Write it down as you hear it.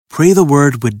Pray the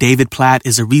Word with David Platt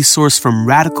is a resource from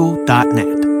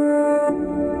radical.net.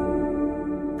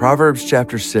 Proverbs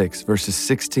chapter 6, verses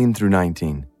 16 through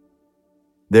 19.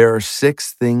 There are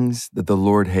 6 things that the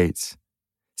Lord hates,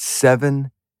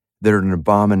 7 that are an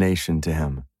abomination to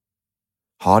him: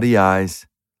 haughty eyes,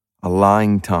 a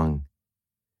lying tongue,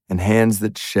 and hands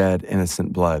that shed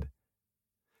innocent blood,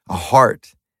 a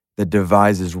heart that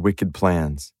devises wicked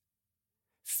plans,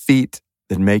 feet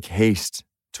that make haste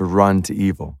to run to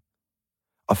evil,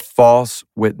 a false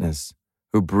witness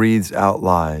who breathes out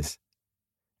lies,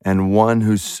 and one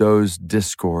who sows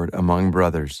discord among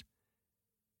brothers.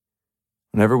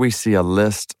 Whenever we see a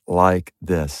list like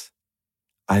this,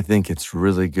 I think it's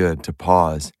really good to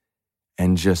pause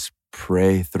and just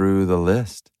pray through the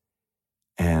list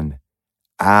and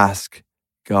ask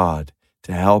God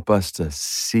to help us to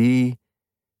see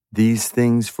these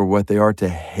things for what they are, to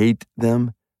hate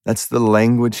them. That's the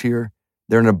language here.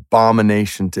 They're an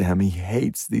abomination to him. He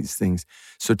hates these things.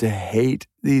 So to hate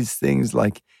these things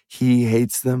like he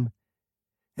hates them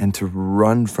and to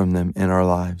run from them in our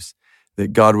lives,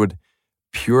 that God would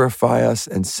purify us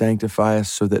and sanctify us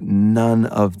so that none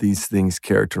of these things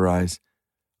characterize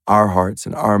our hearts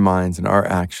and our minds and our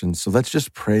actions. So let's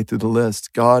just pray through the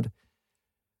list. God,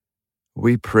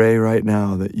 we pray right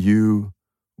now that you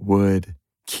would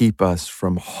keep us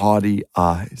from haughty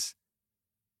eyes.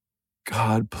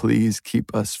 God, please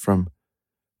keep us from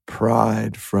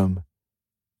pride, from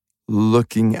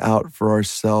looking out for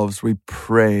ourselves. We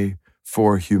pray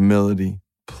for humility.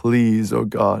 Please, oh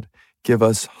God, give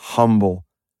us humble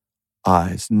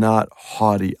eyes, not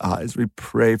haughty eyes. We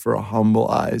pray for humble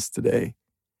eyes today.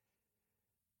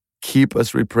 Keep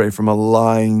us, we pray, from a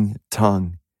lying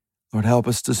tongue. Lord, help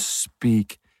us to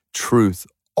speak truth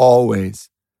always,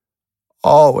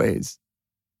 always.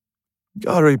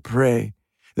 God, we pray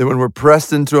that when we're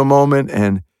pressed into a moment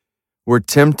and we're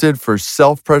tempted for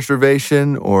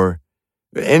self-preservation or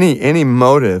any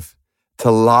motive to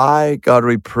lie, God,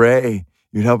 we pray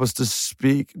you'd help us to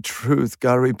speak truth.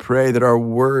 God, we pray that our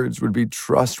words would be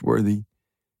trustworthy,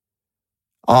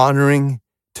 honoring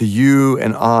to you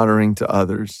and honoring to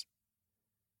others.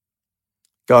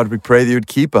 God, we pray that you would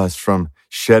keep us from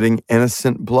shedding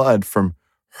innocent blood, from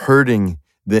hurting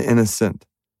the innocent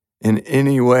in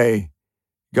any way.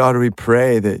 God, we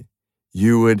pray that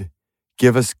you would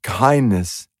give us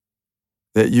kindness,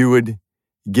 that you would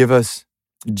give us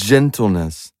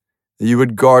gentleness, that you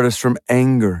would guard us from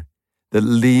anger that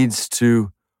leads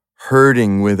to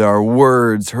hurting with our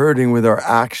words, hurting with our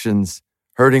actions,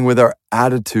 hurting with our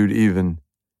attitude even.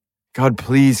 God,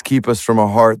 please keep us from a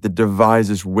heart that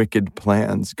devises wicked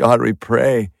plans. God, we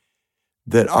pray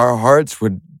that our hearts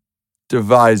would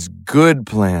devise good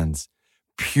plans,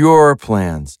 pure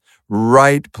plans,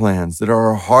 right plans, that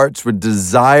our hearts would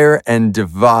desire and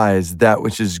devise that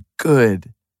which is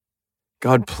good.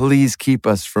 God, please keep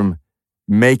us from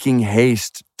making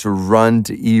haste to run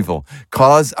to evil.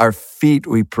 Cause our feet,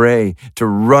 we pray, to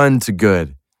run to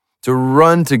good, to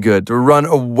run to good, to run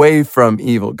away from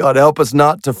evil. God, help us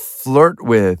not to flirt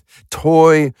with,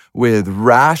 toy with,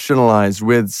 rationalize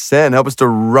with sin. Help us to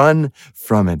run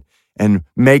from it and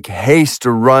make haste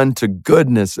to run to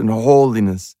goodness and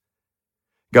holiness.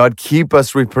 God, keep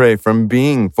us, we pray, from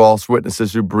being false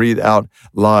witnesses who breathe out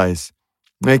lies.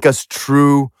 Make us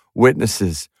true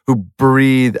witnesses who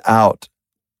breathe out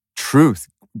truth.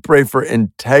 Pray for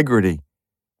integrity.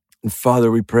 And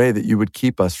Father, we pray that you would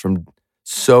keep us from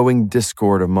sowing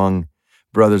discord among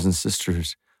brothers and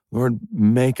sisters. Lord,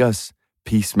 make us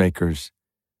peacemakers.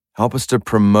 Help us to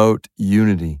promote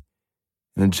unity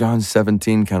in a John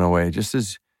 17 kind of way. Just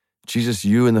as Jesus,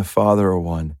 you and the Father are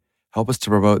one. Help us to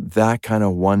promote that kind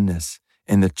of oneness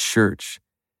in the church.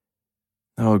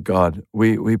 Oh God,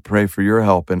 we pray for your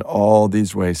help in all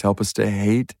these ways. Help us to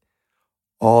hate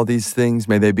all these things.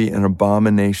 May they be an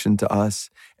abomination to us,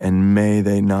 and may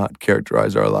they not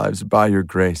characterize our lives. By your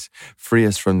grace, free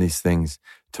us from these things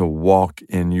to walk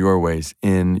in your ways,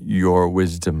 in your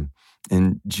wisdom.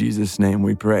 In Jesus' name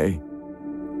we pray.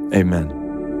 Amen.